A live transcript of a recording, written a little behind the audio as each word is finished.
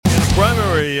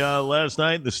primary last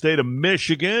night in the state of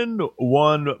Michigan,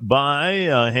 won by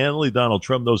handily Donald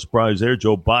Trump. No surprise there.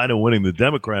 Joe Biden winning the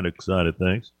Democratic side of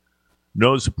things.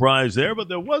 No surprise there, but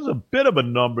there was a bit of a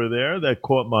number there that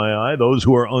caught my eye. Those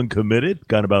who are uncommitted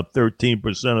got about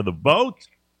 13% of the vote.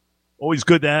 Always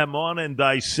good to have him on and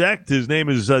dissect. His name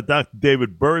is Dr.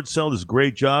 David Birdsell. Does a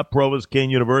great job, Provost Keane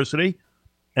University.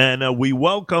 And we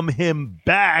welcome him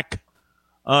back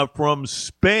from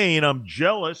Spain. I'm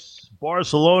jealous.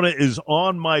 Barcelona is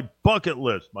on my bucket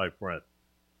list, my friend.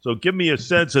 So give me a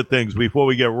sense of things before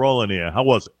we get rolling here. How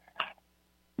was it?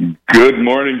 Good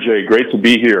morning, Jay. Great to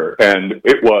be here. And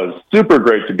it was super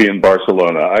great to be in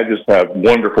Barcelona. I just have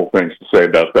wonderful things to say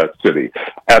about that city.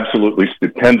 Absolutely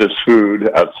stupendous food,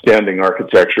 outstanding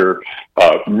architecture,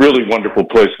 really wonderful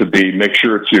place to be. Make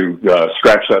sure to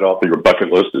scratch that off of your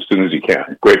bucket list as soon as you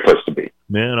can. Great place to be.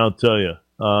 Man, I'll tell you,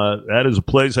 that is a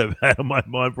place I've had in my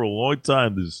mind for a long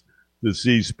time to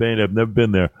see Spain. I've never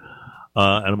been there,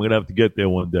 and I'm going to have to get there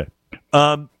one day.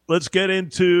 Let's get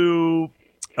into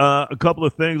a couple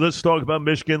of things. Let's talk about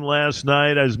Michigan last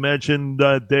night. As mentioned,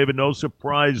 David, no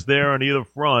surprise there on either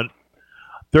front.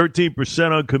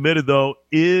 13% uncommitted, though,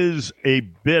 is a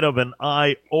bit of an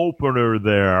eye-opener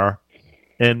there.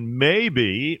 And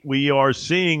maybe we are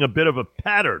seeing a bit of a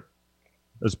pattern,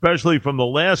 especially from the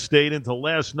last state into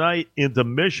last night into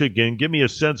Michigan. Give me a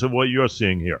sense of what you're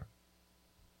seeing here.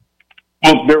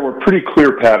 Well, there were pretty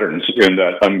clear patterns in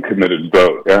that uncommitted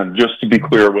vote. And just to be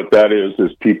clear, what that is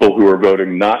people who are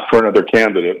voting not for another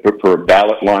candidate, but for a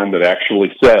ballot line that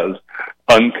actually says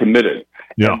uncommitted.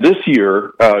 Yeah. And this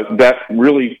year, that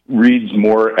really reads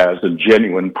more as a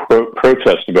genuine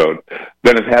protest vote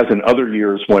than it has in other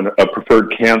years when a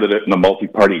preferred candidate in a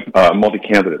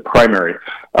multi-candidate primary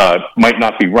might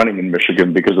not be running in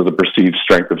Michigan because of the perceived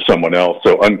strength of someone else.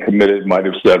 So uncommitted might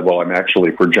have said, well, I'm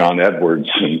actually for John Edwards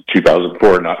in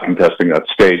 2004, not contesting that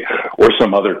state, or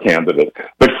some other candidate.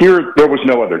 But here, there was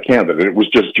no other candidate. It was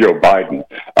just Joe Biden.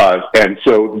 And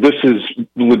so this is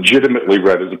legitimately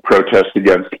read as a protest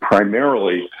against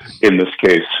primarily, in this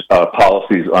case,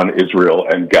 policies on Israel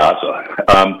and Gaza.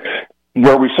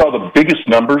 Where we saw the biggest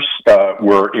numbers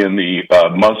were in the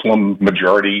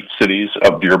Muslim-majority cities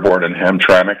of Dearborn and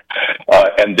Hamtramck.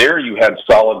 And there you had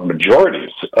solid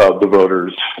majorities of the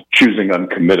voters choosing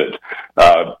uncommitted.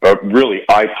 A really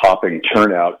eye-popping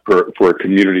turnout for a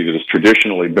community that has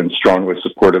traditionally been strongly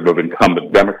supportive of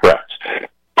incumbent Democrats.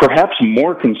 Perhaps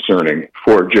more concerning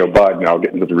for Joe Biden, I'll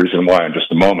get into the reason why in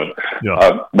just a moment,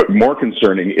 but more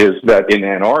concerning is that in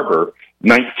Ann Arbor,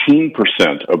 19%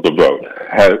 of the vote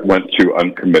went to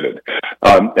uncommitted.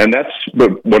 And that's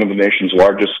one of the nation's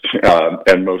largest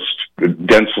and most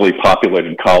densely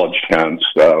populated college towns,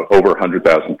 over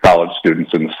 100,000 college students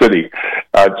in the city.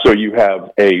 So you have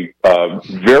a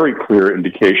very clear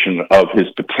indication of his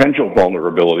potential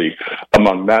vulnerability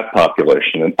among that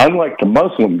population. And unlike the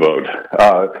Muslim vote,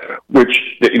 which,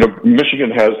 Michigan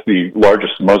has the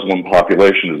largest Muslim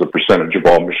population as a percentage of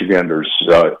all Michiganders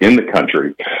in the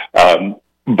country,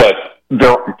 but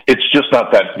it's just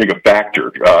not that big a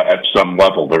factor at some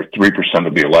level. They're 3%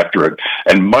 of the electorate,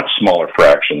 and much smaller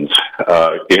fractions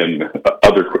in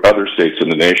other states in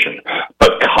the nation.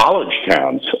 But college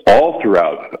towns all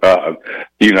throughout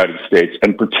the United States,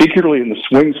 and particularly in the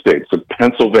swing states of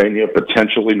Pennsylvania,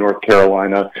 potentially North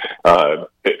Carolina,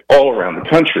 all around the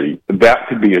country, that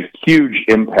could be a huge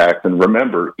impact. And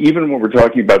remember, even when we're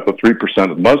talking about the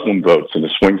 3% of Muslim votes in a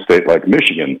swing state like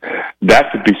Michigan,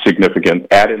 that could be significant.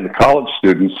 Add in the college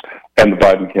students, and the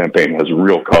Biden campaign has a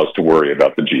real cause to worry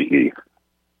about the GE.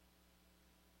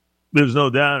 There's no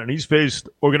doubt, and he's faced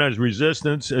organized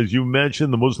resistance, as you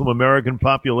mentioned, the Muslim American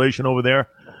population over there,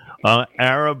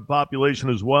 Arab population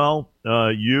as well,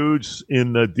 huge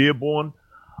in Dearborn,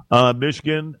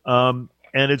 Michigan, and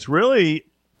it's really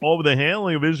over the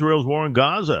handling of Israel's war in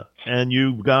Gaza, and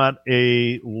you've got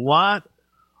a lot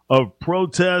of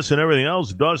protests and everything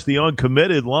else, thus the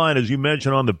uncommitted line, as you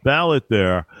mentioned on the ballot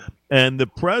there, and the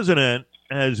president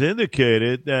has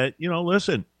indicated that,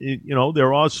 listen,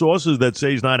 there are sources that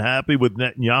say he's not happy with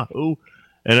Netanyahu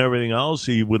and everything else.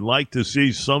 He would like to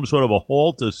see some sort of a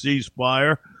halt, a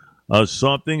ceasefire,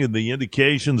 something, and the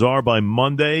indications are by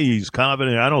Monday. He's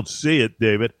confident. I don't see it,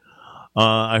 David.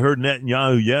 I heard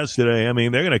Netanyahu yesterday. I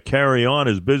mean, they're going to carry on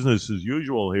as business as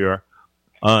usual here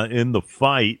in the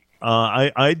fight.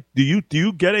 Do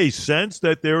you get a sense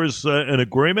that there is an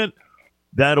agreement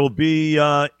that'll be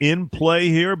in play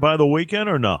here by the weekend,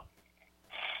 or no?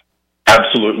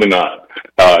 Absolutely not.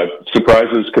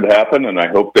 Surprises could happen, and I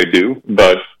hope they do.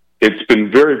 But it's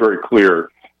been very, very clear,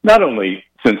 not only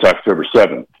since October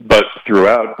 7th, but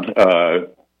throughout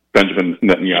Benjamin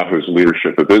Netanyahu's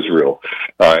leadership of Israel,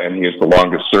 and he is the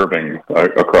longest serving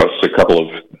across a couple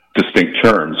of distinct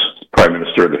terms prime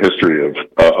minister in the history of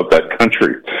that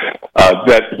country,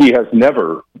 that he has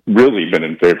never really been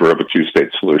in favor of a two-state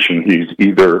solution. He's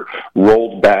either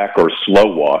rolled back or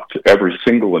slow-walked every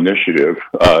single initiative,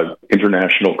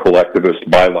 international, collectivist,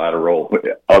 bilateral,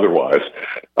 otherwise.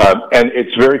 And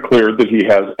it's very clear that he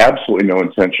has absolutely no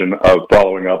intention of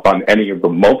following up on any of the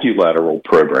multilateral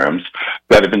programs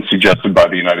that have been suggested by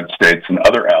the United States and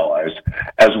other allies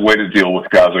as a way to deal with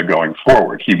Gaza going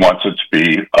forward. He wants it to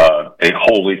be a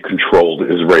wholly controlled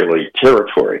Israeli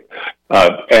territory.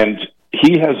 And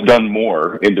he has done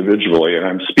more individually, and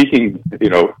I'm speaking,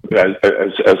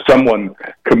 as someone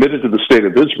committed to the state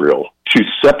of Israel, to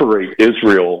separate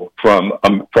Israel from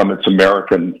its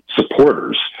American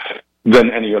supporters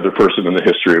than any other person in the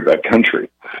history of that country.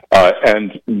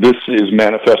 And this is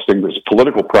manifesting as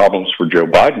political problems for Joe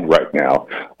Biden right now,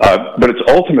 but it's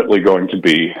ultimately going to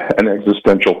be an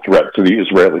existential threat to the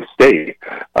Israeli state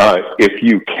if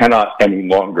you cannot any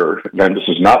longer, and this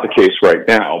is not the case right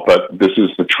now, but this is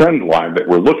the trend line that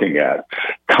we're looking at,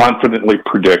 confidently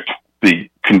predict the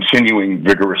continuing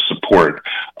vigorous support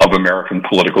of American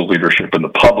political leadership in the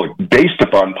public based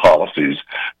upon policies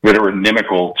that are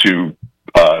inimical to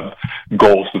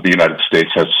goals that the United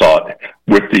States has sought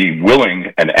with the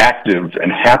willing and active and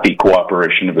happy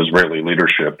cooperation of Israeli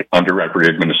leadership under every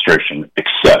administration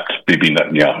except Bibi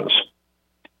Netanyahu's.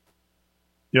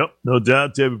 Yep, no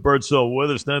doubt. David Birdsell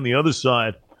with us. Then on the other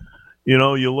side, you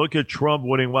look at Trump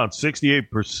winning,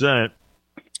 68%.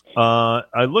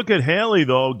 I look at Haley,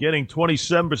 though, getting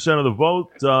 27% of the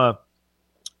vote,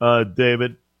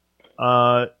 David.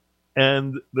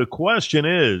 And the question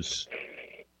is,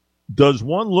 does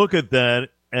one look at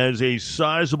that as a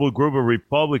sizable group of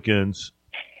Republicans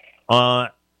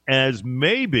as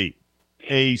maybe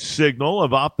a signal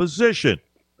of opposition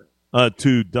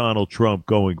to Donald Trump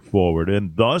going forward?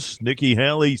 And thus, Nikki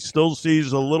Haley still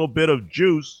sees a little bit of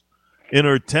juice in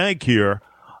her tank here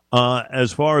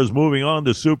as far as moving on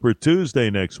to Super Tuesday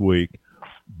next week.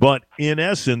 But in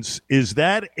essence, is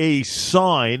that a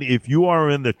sign, if you are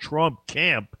in the Trump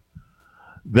camp,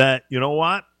 that, you know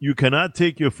what, you cannot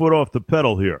take your foot off the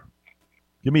pedal here?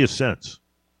 Give me a sense.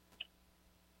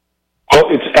 Well,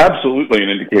 it's absolutely an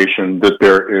indication that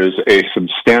there is a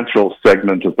substantial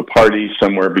segment of the party,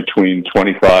 somewhere between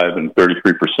 25 and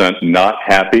 33%, not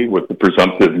happy with the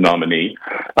presumptive nominee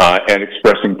and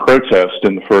expressing protest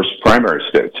in the first primary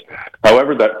states.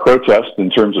 However, that protest in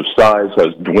terms of size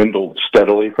has dwindled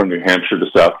steadily from New Hampshire to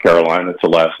South Carolina to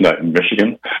last night in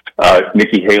Michigan.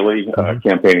 Nikki Haley,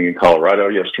 campaigning in Colorado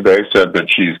yesterday, said that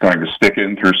she's going to stick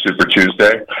in through Super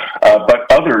Tuesday.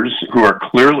 But others who are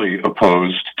clearly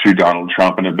opposed to Donald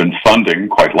Trump and have been funding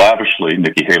quite lavishly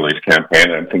Nikki Haley's campaign,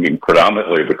 and I'm thinking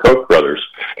predominantly of the Koch brothers.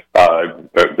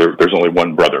 There's only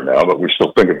one brother now, but we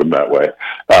still think of them that way.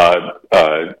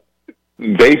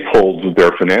 They pulled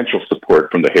their financial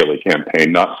support from the Haley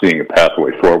campaign, not seeing a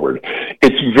pathway forward.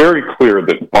 It's very clear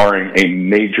that barring a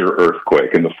major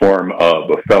earthquake in the form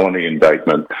of a felony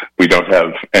indictment, we don't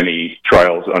have any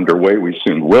trials underway. We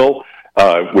soon will,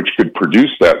 which could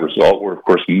produce that result. We're, of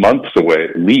course, months away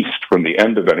at least from the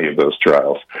end of any of those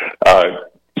trials.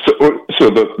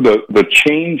 So the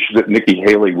change that Nikki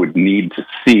Haley would need to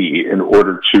see in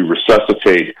order to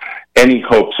resuscitate any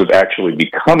hopes of actually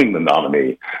becoming the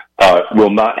nominee will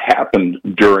not happen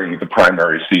during the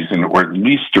primary season, or at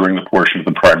least during the portion of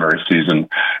the primary season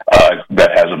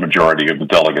that has a majority of the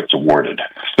delegates awarded.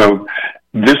 So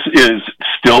this is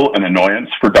still an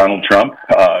annoyance for Donald Trump.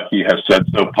 He has said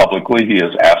so publicly. He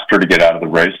has asked her to get out of the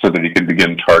race so that he can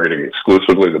begin targeting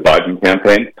exclusively the Biden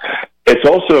campaign. It's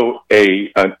also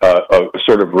a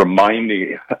sort of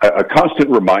a constant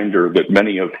reminder that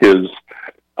many of his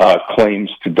claims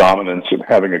to dominance and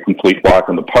having a complete block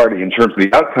on the party, in terms of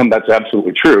the outcome, that's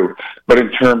absolutely true. But in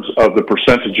terms of the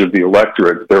percentage of the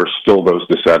electorate, there are still those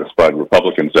dissatisfied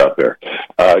Republicans out there.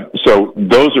 So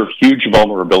those are huge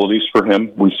vulnerabilities for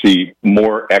him. We see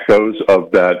more echoes of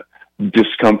that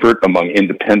discomfort among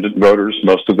independent voters,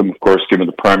 most of them, of course, given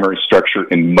the primary structure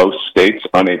in most states,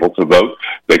 unable to vote.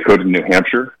 They could in New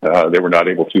Hampshire. They were not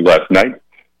able to last night.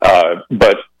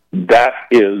 But that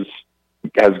has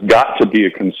got to be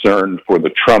a concern for the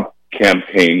Trump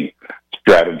campaign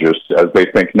strategists, as they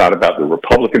think not about the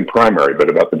Republican primary, but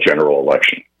about the general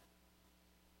election.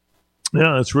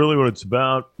 Yeah, that's really what it's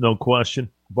about, no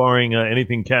question. Barring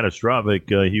anything catastrophic,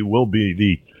 he will be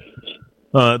the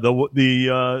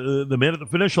man at the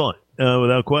finish line,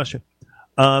 without question.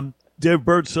 Dave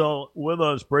Birdsell with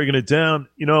us, breaking it down.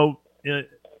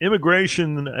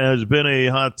 Immigration has been a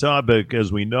hot topic,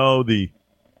 as we know. The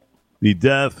the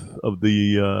death of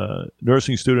the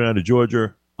nursing student out of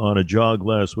Georgia on a jog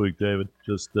last week, David,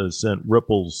 just sent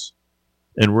ripples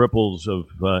and ripples of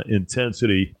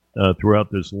intensity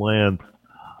throughout this land.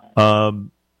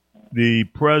 The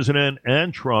president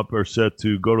and Trump are set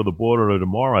to go to the border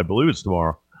tomorrow. I believe it's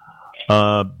tomorrow.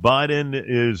 Biden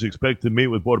is expected to meet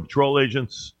with Border Patrol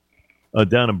agents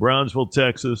down in Brownsville,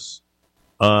 Texas.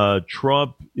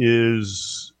 Trump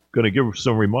is going to give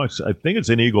some remarks. I think it's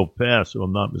an Eagle Pass, if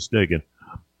I'm not mistaken.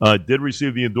 Did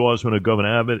receive the endorsement of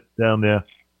Governor Abbott down there.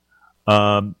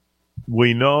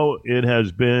 We know it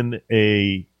has been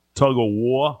a tug of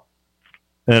war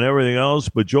and everything else,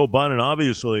 but Joe Biden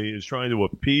obviously is trying to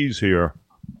appease here.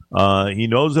 He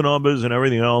knows the numbers and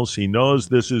everything else. He knows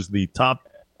this is the top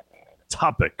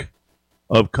topic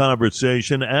of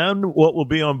conversation and what will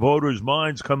be on voters'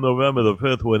 minds come November the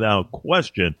 5th without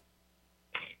question.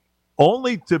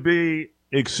 Only to be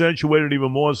accentuated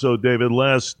even more so, David,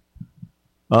 last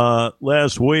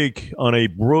week on a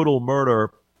brutal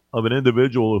murder of an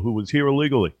individual who was here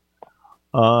illegally.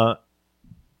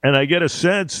 And I get a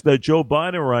sense that Joe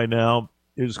Biden right now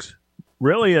is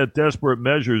really at desperate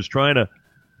measures trying to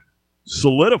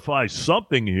solidify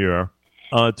something here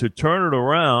to turn it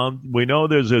around. We know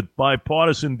there's a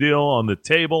bipartisan deal on the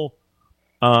table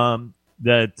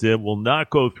that will not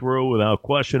go through. Without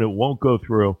question, it won't go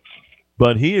through.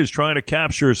 But he is trying to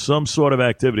capture some sort of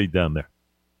activity down there.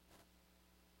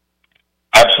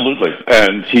 Absolutely.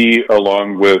 And he,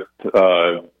 along with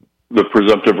the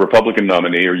presumptive Republican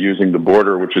nominee, are using the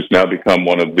border, which has now become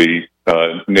one of the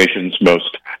nation's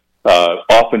most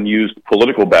often used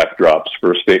political backdrops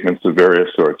for statements of various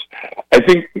sorts. I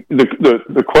think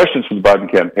the questions for the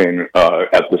Biden campaign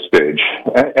at this stage,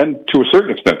 and to a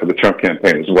certain extent for the Trump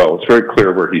campaign as well, it's very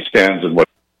clear where he stands and what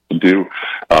to do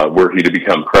were he to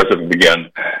become president again.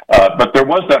 But there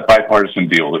was that bipartisan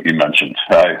deal that you mentioned.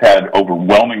 It had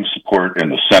overwhelming support in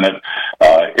the Senate.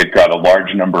 It got a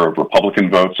large number of Republican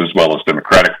votes as well as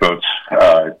Democratic votes.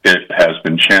 It has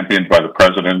been championed by the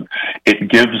president. It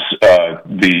gives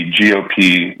the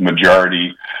GOP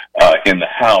majority in the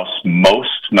House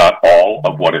most, not all,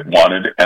 of what it wanted.